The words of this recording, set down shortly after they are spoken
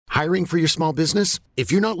Hiring for your small business?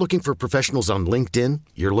 If you're not looking for professionals on LinkedIn,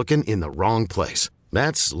 you're looking in the wrong place.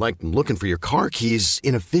 That's like looking for your car keys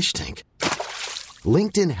in a fish tank.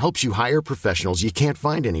 LinkedIn helps you hire professionals you can't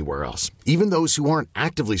find anywhere else, even those who aren't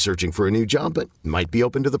actively searching for a new job but might be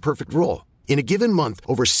open to the perfect role. In a given month,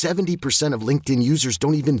 over 70% of LinkedIn users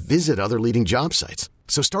don't even visit other leading job sites.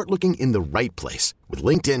 So start looking in the right place. With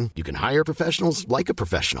LinkedIn, you can hire professionals like a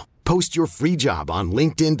professional. Post your free job on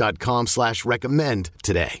linkedin.com/recommend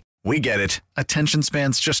today. We get it. Attention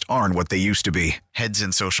spans just aren't what they used to be. Heads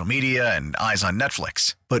in social media and eyes on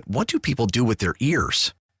Netflix. But what do people do with their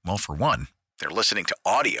ears? Well, for one, they're listening to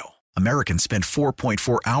audio. Americans spend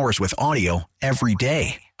 4.4 hours with audio every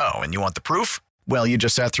day. Oh, and you want the proof? Well, you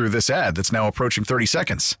just sat through this ad that's now approaching 30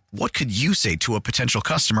 seconds. What could you say to a potential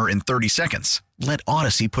customer in 30 seconds? Let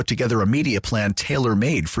Odyssey put together a media plan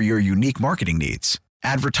tailor-made for your unique marketing needs.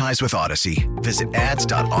 Advertise with Odyssey. Visit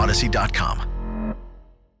ads.odyssey.com.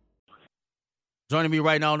 Joining me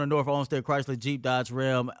right now on the North Olmsted Chrysler Jeep Dodge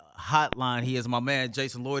Ram hotline, he is my man,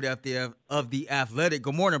 Jason Lloyd of The Athletic.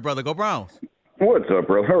 Good morning, brother. Go Browns. What's up,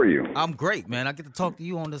 bro? How are you? I'm great, man. I get to talk to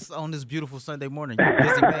you on this beautiful Sunday morning. You're a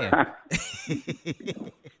busy man.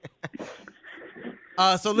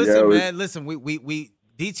 So listen, man. Listen, we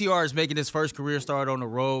DTR is making his first career start on the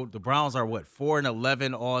road. The Browns are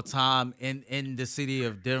 4-11 all time in the city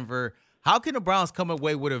of Denver. How can the Browns come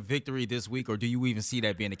away with a victory this week, or do you even see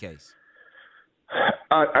that being the case?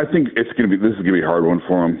 I think this is gonna be a hard one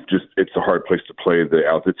for him. Just it's a hard place to play. The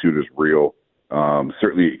altitude is real.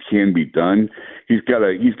 Certainly it can be done. He's got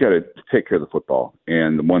to take care of the football.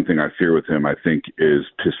 And the one thing I fear with him, I think, is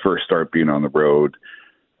his first start being on the road.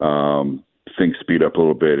 Things speed up a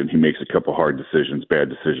little bit, and he makes a couple hard decisions, bad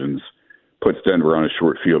decisions, puts Denver on a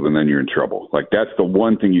short field, and then you're in trouble. Like, that's the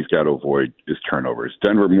one thing he's got to avoid is turnovers.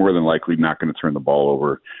 Denver more than likely not going to turn the ball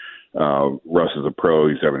over. Russ is a pro.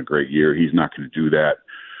 He's having a great year. He's not going to do that.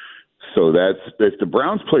 So if the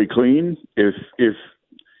Browns play clean, if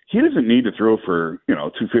he doesn't need to throw for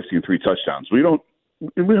 250 and 3 touchdowns. We don't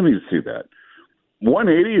need to see that.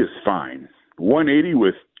 180 is fine. 180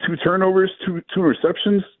 with 2 turnovers, two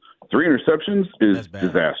interceptions, 3 interceptions is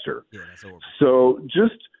disaster. Yeah, that's horrible. So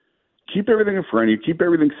just keep everything in front of you. Keep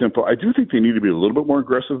everything simple. I do think they need to be a little bit more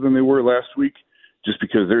aggressive than they were last week, just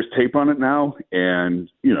because there's tape on it now. And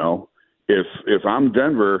if I'm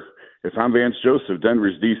Denver, if I'm Vance Joseph,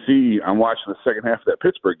 Denver's DC, I'm watching the second half of that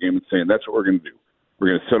Pittsburgh game and saying that's what we're going to do. We're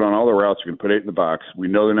going to sit on all the routes. We're going to put 8 in the box. We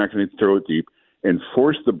know they're not going to throw it deep, and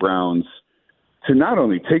force the Browns to not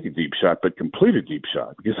only take a deep shot, but complete a deep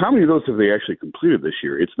shot. Because how many of those have they actually completed this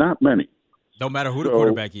year? It's not many. No matter who the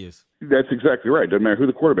quarterback is. That's exactly right. Doesn't matter who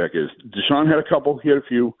the quarterback is. Deshaun had a couple. He had a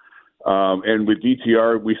few. And with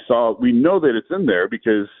DTR, we know that it's in there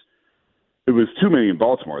because it was too many in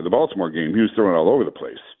Baltimore. The Baltimore game, he was throwing all over the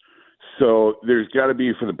place. So there's got to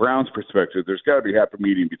be, for the Browns' perspective, there's got to be a happy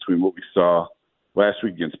medium between what we saw last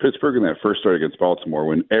week against Pittsburgh and that first start against Baltimore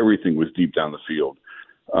when everything was deep down the field.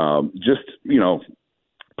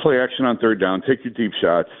 Play action on third down, take your deep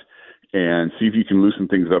shots, and see if you can loosen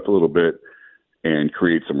things up a little bit and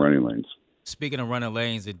create some running lanes. Speaking of running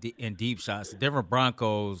lanes and deep shots, the Denver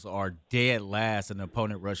Broncos are dead last in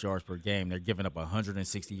opponent rush yards per game. They're giving up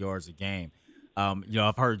 160 yards a game.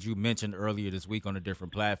 I've heard you mention earlier this week on a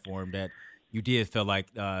different platform that you did feel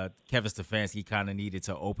like Kevin Stefanski kind of needed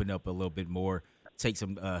to open up a little bit more, take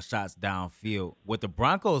some shots downfield. With the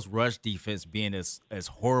Broncos' rush defense being as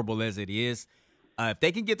horrible as it is, if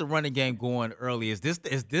they can get the running game going early, is this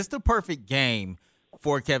the perfect game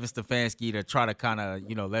for Kevin Stefanski to try to kind of,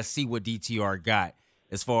 let's see what DTR got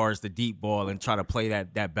as far as the deep ball and try to play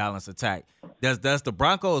that balanced attack? Does the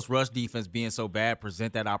Broncos' rush defense being so bad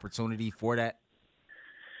present that opportunity for that?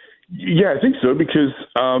 Yeah, I think so because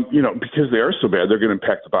they are so bad, they're going to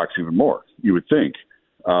impact the box even more, you would think.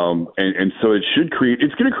 And so it's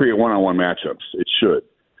going to create one-on-one matchups. It should.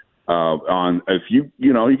 If you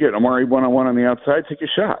get Amari one-on-one on the outside, take a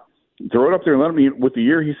shot. Throw it up there and let him, with the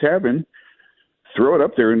year he's having, throw it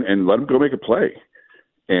up there and let him go make a play.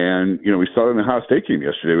 And, we saw it in the Ohio State game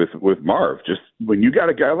yesterday with Marv. Just when you got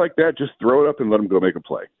a guy like that, just throw it up and let him go make a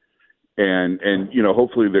play. And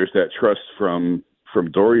hopefully there's that trust from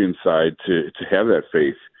Dorian's side to have that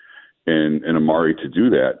faith in Amari to do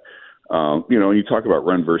that. When you talk about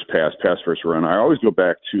run versus pass versus run, I always go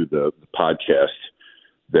back to the podcast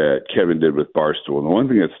that Kevin did with Barstool. And the one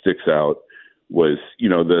thing that sticks out was,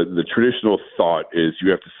 the traditional thought is you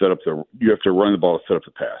have to run the ball to set up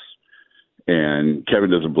the pass. And Kevin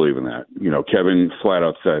doesn't believe in that. Kevin flat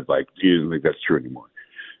out said, he doesn't think that's true anymore.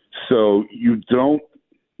 So you don't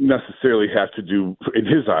necessarily have to do, in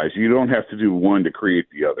his eyes, you don't have to do one to create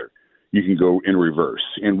the other. you can go in reverse.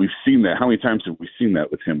 And we've seen that. How many times have we seen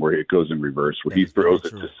that with him where it goes in reverse, where he throws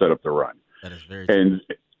it to set up the run? That is very true. And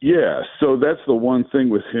yeah, so that's the one thing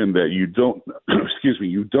with him that you don't,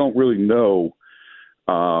 you don't really know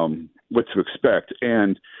what to expect.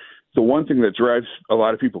 And the one thing that drives a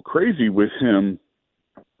lot of people crazy with him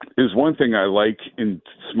is one thing I like in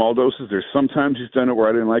small doses. There's sometimes he's done it where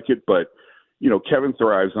I didn't like it, but, Kevin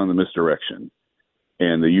thrives on the misdirection.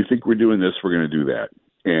 And you think we're doing this, we're going to do that.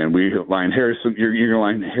 And we line Harrison, you're going to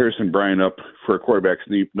line Harrison Bryant up for a quarterback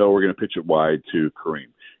sneak. No, we're going to pitch it wide to Kareem.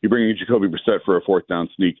 You bring in Jacoby Brissett for a fourth down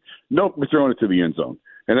sneak. Nope, we're throwing it to the end zone.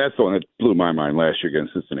 And that's the one that blew my mind last year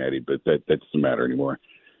against Cincinnati, but that doesn't matter anymore.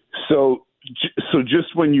 So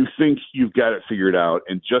just when you think you've got it figured out,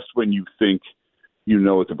 and just when you think you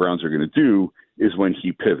know what the Browns are going to do, is when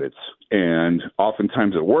he pivots. And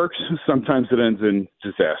oftentimes it works. Sometimes it ends in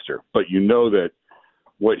disaster. But you know that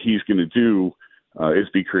what he's going to do is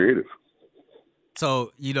be creative.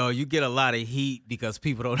 So, you get a lot of heat because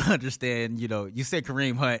people don't understand, you said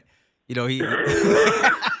Kareem Hunt, he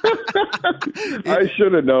I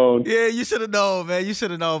should have known. Yeah, you should have known, man. You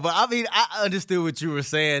should have known. But I understood what you were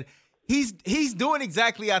saying. He's doing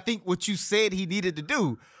exactly, I think, what you said he needed to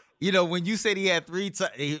do. When you said he had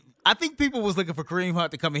I think people was looking for Kareem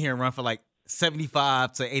Hunt to come in here and run for like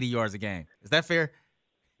 75 to 80 yards a game. Is that fair?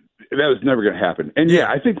 That was never going to happen. And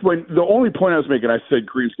I think when the only point I was making, I said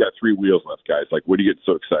Kareem's got three wheels left, guys. Like, what do you get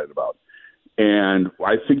so excited about? And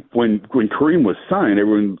I think when Kareem was signed,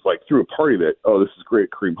 everyone threw a party that, oh, this is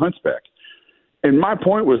great, Kareem Hunt's back. And my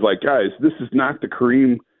point was guys, this is not the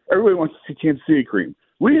Kareem. Everybody wants to see Kansas City Kareem.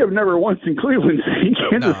 We have never once in Cleveland seen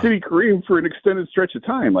Kansas City Kareem for an extended stretch of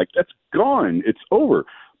time. That's gone. It's over.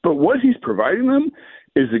 But what he's providing them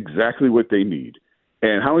is exactly what they need.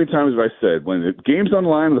 And how many times have I said, when the game's on the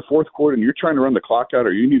line in the fourth quarter and you're trying to run the clock out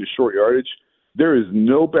or you need a short yardage, there is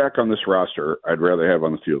no back on this roster I'd rather have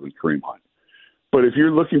on the field than Kareem Hunt. But if you're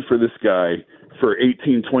looking for this guy for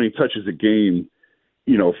 18, 20 touches a game,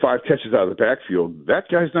 5 catches out of the backfield, that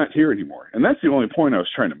guy's not here anymore. And that's the only point I was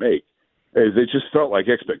trying to make, is it just felt like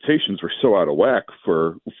expectations were so out of whack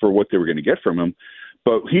for what they were going to get from him.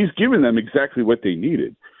 But he's given them exactly what they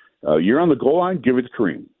needed. You're on the goal line, give it to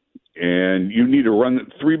Kareem. And you need to run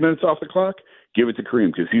 3 minutes off the clock, give it to Kareem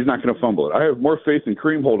because he's not going to fumble it. I have more faith in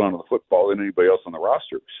Kareem holding on to the football than anybody else on the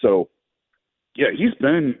roster. So, yeah, he's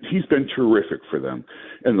been terrific for them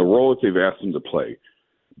and the role that they've asked him to play.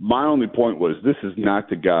 My only point was this is not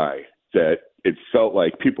the guy that it felt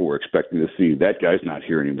like people were expecting to see. That guy's not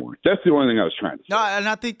here anymore. That's the only thing I was trying to say. No, and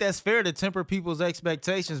I think that's fair to temper people's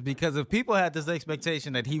expectations, because if people had this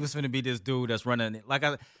expectation that he was going to be this dude that's running,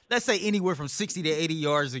 let's say anywhere from 60 to 80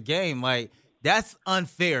 yards a game, that's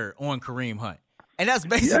unfair on Kareem Hunt. And that's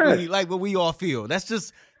basically what we all feel.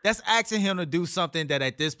 That's asking him to do something that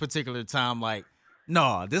at this particular time,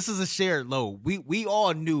 this is a shared load. We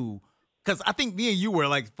all knew, because I think me and you were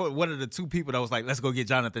one of the two people that was let's go get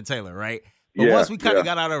Jonathan Taylor, right? But once we kind of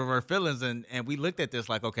got out of our feelings and we looked at this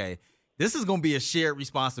okay, this is going to be a shared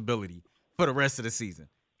responsibility for the rest of the season.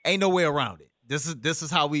 Ain't no way around it. This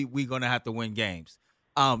is how we going to have to win games.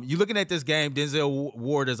 You looking at this game, Denzel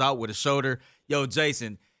Ward is out with a shoulder. Yo,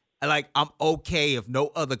 Jason, I'm okay if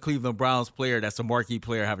no other Cleveland Browns player that's a marquee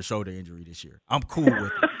player have a shoulder injury this year. I'm cool with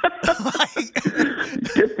it.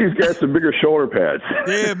 Get these guys some bigger shoulder pads.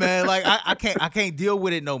 Yeah, man. I can't deal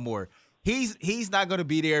with it no more. He's not going to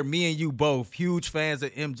be there. Me and you both, huge fans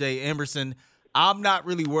of MJ Emerson. I'm not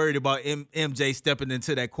really worried about MJ stepping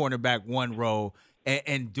into that cornerback one role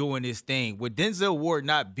and doing his thing. With Denzel Ward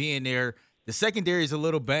not being there, the secondary is a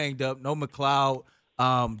little banged up. No McLeod.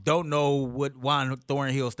 Don't know what Juan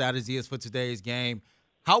Thornhill's status is for today's game.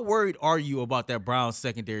 How worried are you about that Browns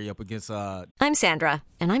secondary up against I'm Sandra,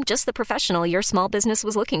 and I'm just the professional your small business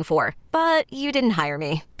was looking for. But you didn't hire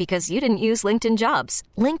me because you didn't use LinkedIn Jobs.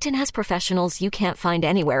 LinkedIn has professionals you can't find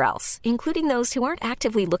anywhere else, including those who aren't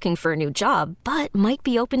actively looking for a new job, but might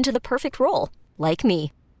be open to the perfect role, like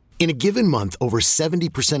me. In a given month, over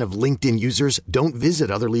 70% of LinkedIn users don't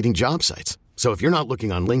visit other leading job sites. So if you're not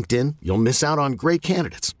looking on LinkedIn, you'll miss out on great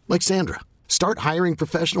candidates like Sandra. Start hiring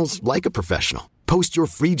professionals like a professional. Post your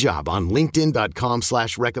free job on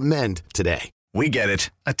linkedin.com/recommend today. We get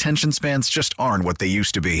it. Attention spans just aren't what they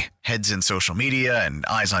used to be. Heads in social media and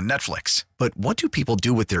eyes on Netflix. But what do people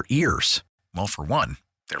do with their ears? Well, for one,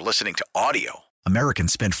 they're listening to audio.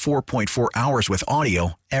 Americans spend 4.4 hours with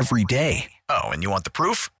audio every day. Oh, and you want the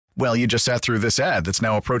proof? Well, you just sat through this ad that's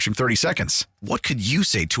now approaching 30 seconds. What could you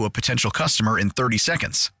say to a potential customer in 30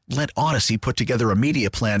 seconds? Let Odyssey put together a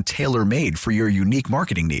media plan tailor-made for your unique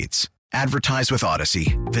marketing needs. Advertise with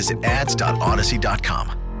Odyssey. Visit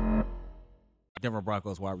ads.odyssey.com. Denver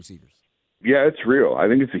Broncos wide receivers? Yeah, it's real. I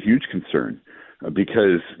think it's a huge concern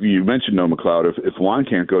because you mentioned Noah McLeod. If Juan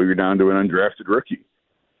can't go, you're down to an undrafted rookie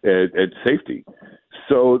at safety.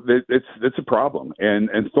 So it's a problem. And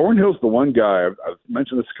Thornhill's the one guy, I've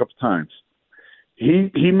mentioned this a couple times,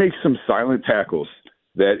 he makes some silent tackles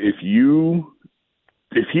that if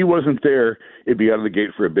he wasn't there, it'd be out of the gate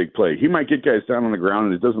for a big play. He might get guys down on the ground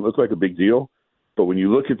and it doesn't look like a big deal, but when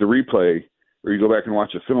you look at the replay or you go back and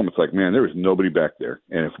watch the film, it's like, man, there was nobody back there.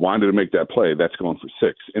 And if Juan didn't make that play, that's going for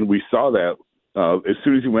 6. And we saw that as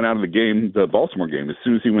soon as he went out of the game, the Baltimore game. As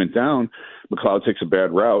soon as he went down, McLeod takes a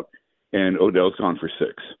bad route, and Odell's gone for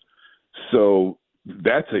 6. So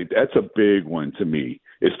that's a big one to me,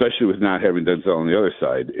 especially with not having Denzel on the other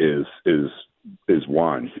side, is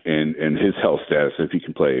Juan and his health status, if he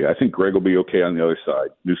can play. I think Greg will be okay on the other side.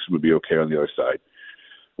 Newsom would be okay on the other side.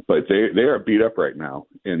 But they are beat up right now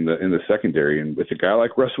in the secondary. And with a guy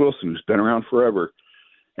like Russ Wilson, who's been around forever,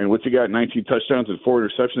 and what's he got, 19 touchdowns and 4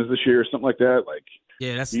 interceptions this year or something like that? Like,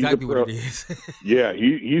 yeah, that's exactly what it is. Yeah,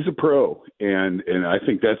 he's a pro, and I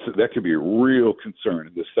think that could be a real concern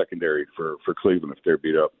in the secondary for Cleveland if they're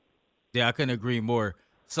beat up. Yeah, I couldn't agree more.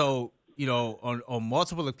 So, on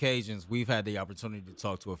multiple occasions, we've had the opportunity to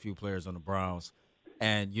talk to a few players on the Browns,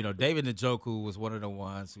 and David Njoku was one of the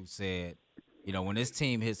ones who said, when this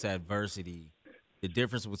team hits adversity, the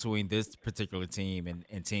difference between this particular team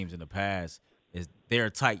and teams in the past is they're a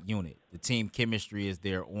tight unit. The team chemistry is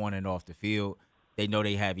there on and off the field. They know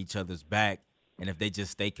they have each other's back, and if they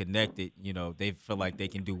just stay connected, they feel like they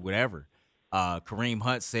can do whatever. Kareem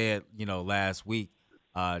Hunt said, last week,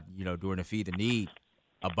 during the Feed the Need,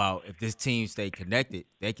 about if this team stay connected,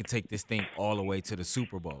 they can take this thing all the way to the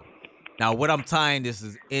Super Bowl. Now, what I'm tying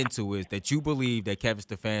this into is that you believe that Kevin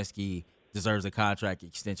Stefanski deserves a contract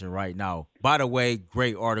extension right now. By the way,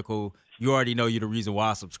 great article. You already know you're the reason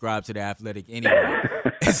why I subscribe to The Athletic anyway.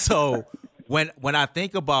 And so when I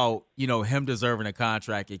think about, him deserving a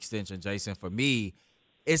contract extension, Jason, for me,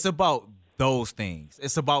 it's about those things.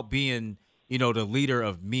 It's about being, the leader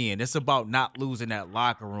of men. It's about not losing that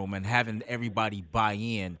locker room and having everybody buy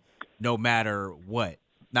in no matter what.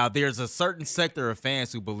 Now, there's a certain sector of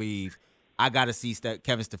fans who believe I got to see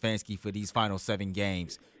Kevin Stefanski for these final 7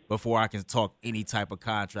 games before I can talk any type of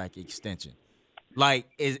contract extension. Like,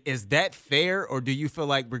 is that fair, or do you feel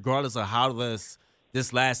like regardless of how this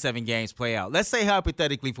last 7 games play out, let's say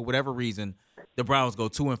hypothetically for whatever reason the Browns go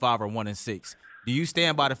 2-5 or 1-6, do you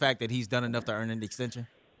stand by the fact that he's done enough to earn an extension?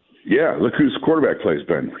 Yeah, look whose quarterback play's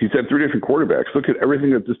been. He's had 3 different quarterbacks. Look at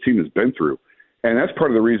everything that this team has been through. And that's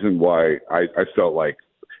part of the reason why I felt like,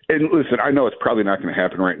 and listen, I know it's probably not going to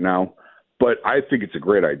happen right now, but I think it's a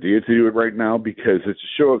great idea to do it right now because it's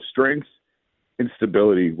a show of strength and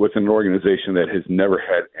stability with an organization that has never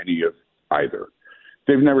had any of either.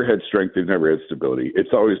 They've never had strength. They've never had stability. It's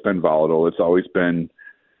always been volatile. It's always been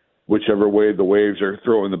whichever way the waves are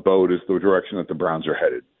throwing the boat is the direction that the Browns are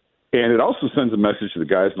headed. And it also sends a message to the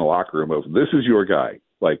guys in the locker room of, this is your guy.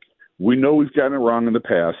 Like, we know we've gotten it wrong in the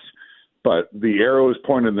past, but the arrow is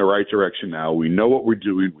pointed in the right direction now. We know what we're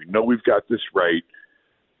doing. We know we've got this right.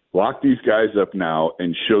 Lock these guys up now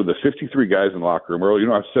and show the 53 guys in the locker room.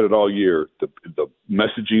 Earl, I've said it all year. The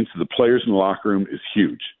messaging to the players in the locker room is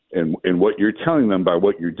huge. And what you're telling them by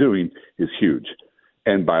what you're doing is huge.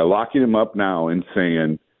 And by locking them up now and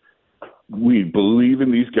saying, we believe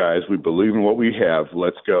in these guys, we believe in what we have,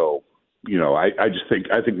 let's go. I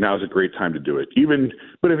think now's a great time to do it.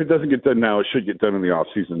 But if it doesn't get done now, it should get done in the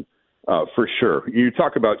offseason for sure. You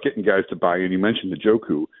talk about getting guys to buy in. You mentioned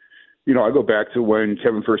Njoku. I go back to when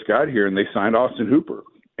Kevin first got here and they signed Austin Hooper.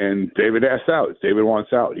 And David asked out. David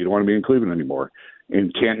wants out. He don't want to be in Cleveland anymore.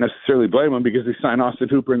 And can't necessarily blame him because they signed Austin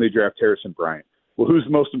Hooper and they draft Harrison Bryant. Well, who's the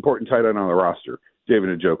most important tight end on the roster?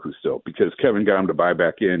 David Njoku still, because Kevin got him to buy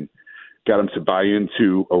back in, got him to buy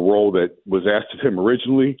into a role that was asked of him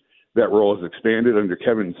originally. That role has expanded under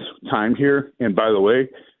Kevin's time here. And by the way,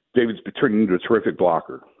 David's been turning into a terrific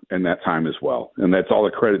blocker in that time as well. And that's all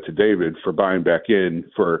the credit to David for buying back in,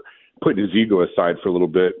 for putting his ego aside for a little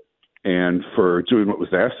bit and for doing what was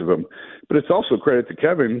asked of him. But it's also credit to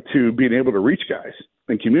Kevin to being able to reach guys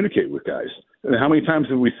and communicate with guys. And how many times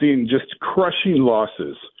have we seen just crushing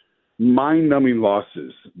losses, mind-numbing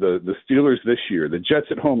losses? The Steelers this year, the Jets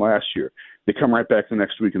at home last year, they come right back the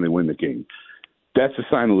next week and they win the game. That's a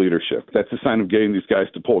sign of leadership. That's a sign of getting these guys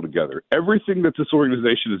to pull together. Everything that this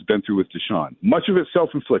organization has been through with Deshaun, much of it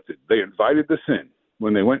self-inflicted. They invited this in.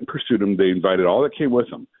 When they went and pursued him, they invited all that came with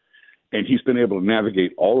him. And he's been able to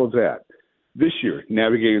navigate all of that. This year,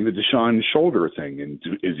 navigating the Deshaun shoulder thing. And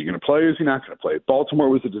is he going to play? Is he not going to play? Baltimore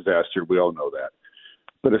was a disaster. We all know that.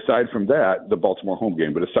 But aside from that, the Baltimore home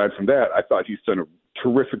game, but aside from that, I thought he's done a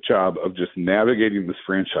terrific job of just navigating this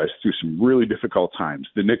franchise through some really difficult times.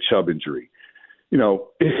 The Nick Chubb injury. You know,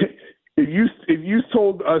 if you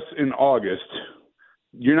told us in August,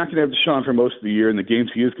 you're not going to have Deshaun for most of the year, and the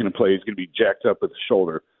games he is going to play, he's going to be jacked up with the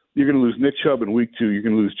shoulder. You're going to lose Nick Chubb in week 2. You're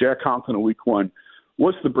going to lose Jack Conklin in week 1.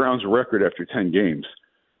 What's the Browns' record after 10 games?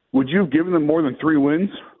 Would you have given them more than 3 wins?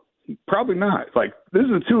 Probably not. Like, this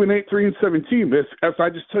is a 2-8, 3-7 team. If I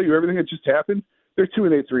just tell you everything that just happened, they're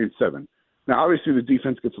 2-8, 3-7. Now, obviously, the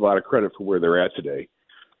defense gets a lot of credit for where they're at today.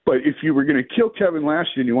 But if you were going to kill Kevin last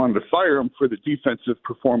year and you wanted to fire him for the defensive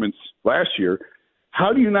performance last year,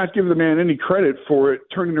 how do you not give the man any credit for it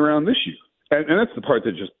turning around this year? And that's the part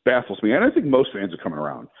that just baffles me. And I think most fans are coming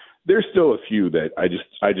around. There's still a few that I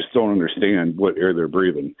just don't understand what air they're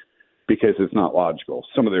breathing, because it's not logical.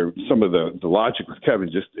 Some of the logic with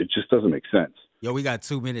Kevin just doesn't make sense. Yo, we got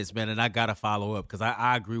 2 minutes, man, and I got to follow up because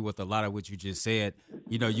I agree with a lot of what you just said.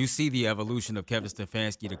 You know, you see the evolution of Kevin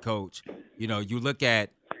Stefanski, the coach. You know, you look at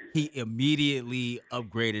he immediately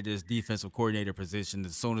upgraded his defensive coordinator position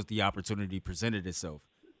as soon as the opportunity presented itself.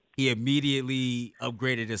 He immediately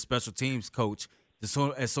upgraded his special teams coach as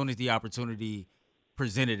soon as the opportunity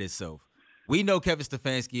presented itself. We know Kevin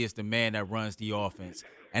Stefanski is the man that runs the offense.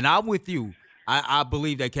 And I'm with you. I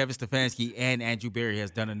believe that Kevin Stefanski and Andrew Berry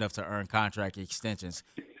has done enough to earn contract extensions.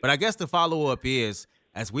 But I guess the follow-up is,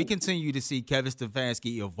 as we continue to see Kevin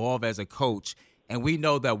Stefanski evolve as a coach, and we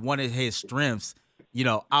know that one of his strengths, you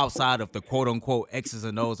know, outside of the quote-unquote X's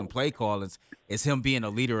and O's and play callings, is him being a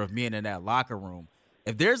leader of men in that locker room.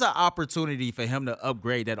 If there's an opportunity for him to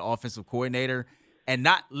upgrade that offensive coordinator and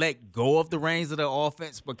not let go of the reins of the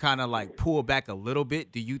offense, but kind of like pull back a little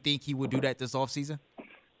bit, do you think he would do that this offseason?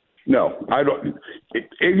 No, I don't.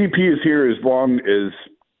 AVP is here as long as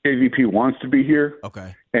AVP wants to be here.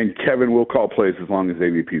 Okay. And Kevin will call plays as long as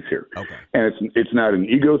AVP is here. Okay. And it's not an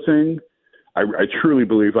ego thing. I truly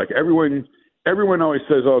believe, like, everyone always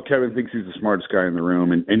says, oh, Kevin thinks he's the smartest guy in the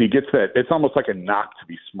room. And he gets that. It's almost like a knock to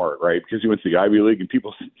be smart, right? Because he went to the Ivy League and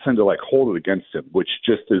people tend to, like, hold it against him, which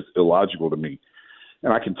just is illogical to me.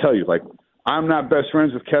 And I can tell you, like, I'm not best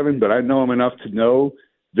friends with Kevin, but I know him enough to know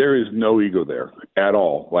there is no ego there at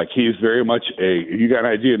all. Like, he is very much you got an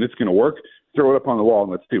idea and it's going to work, throw it up on the wall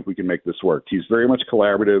and let's see if we can make this work. He's very much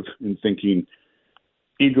collaborative in thinking.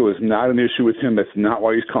 Ego is not an issue with him. That's not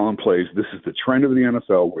why he's calling plays. This is the trend of the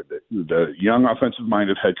NFL where the young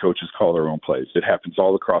offensive-minded head coaches call their own plays. It happens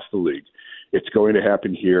all across the league. It's going to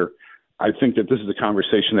happen here. I think that this is a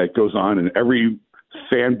conversation that goes on in every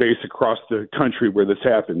fan base across the country where this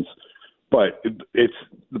happens. But it's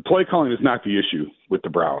the play calling is not the issue with the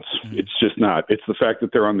Browns. Mm-hmm. It's just not. It's the fact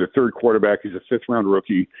that they're on their third quarterback. He's a fifth-round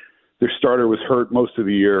rookie. Their starter was hurt most of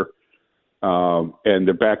the year, and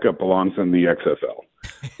their backup belongs in the XFL.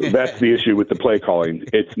 That's the issue with the play calling.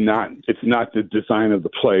 It's not the design of the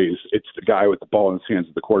plays. It's the guy with the ball in his hands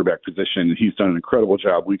at the quarterback position. He's done an incredible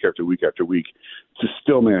job week after week after week to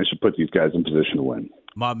still manage to put these guys in position to win.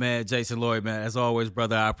 My man, Jason Lloyd, man, as always,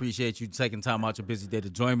 brother, I appreciate you taking time out your busy day to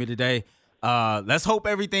join me today. Let's hope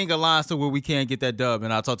everything aligns to where we can get that dub,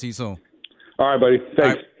 and I'll talk to you soon. All right, buddy.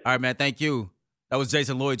 Thanks. All right, man. Thank you. That was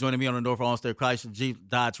Jason Lloyd joining me on the North Olmsted Chrysler Jeep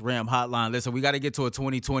Dodge Ram hotline. Listen, we got to get to a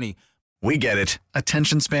 2020. We get it.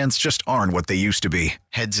 Attention spans just aren't what they used to be.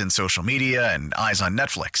 Heads in social media and eyes on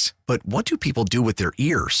Netflix. But what do people do with their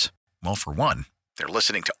ears? Well, for one, they're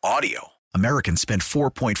listening to audio. Americans spend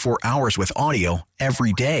 4.4 hours with audio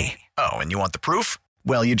every day. Oh, and you want the proof?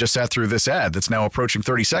 Well, you just sat through this ad that's now approaching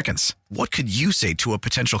 30 seconds. What could you say to a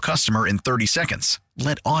potential customer in 30 seconds?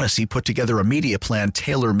 Let Odyssey put together a media plan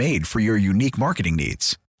tailor-made for your unique marketing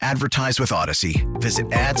needs. Advertise with Odyssey.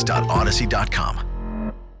 Visit ads.odyssey.com.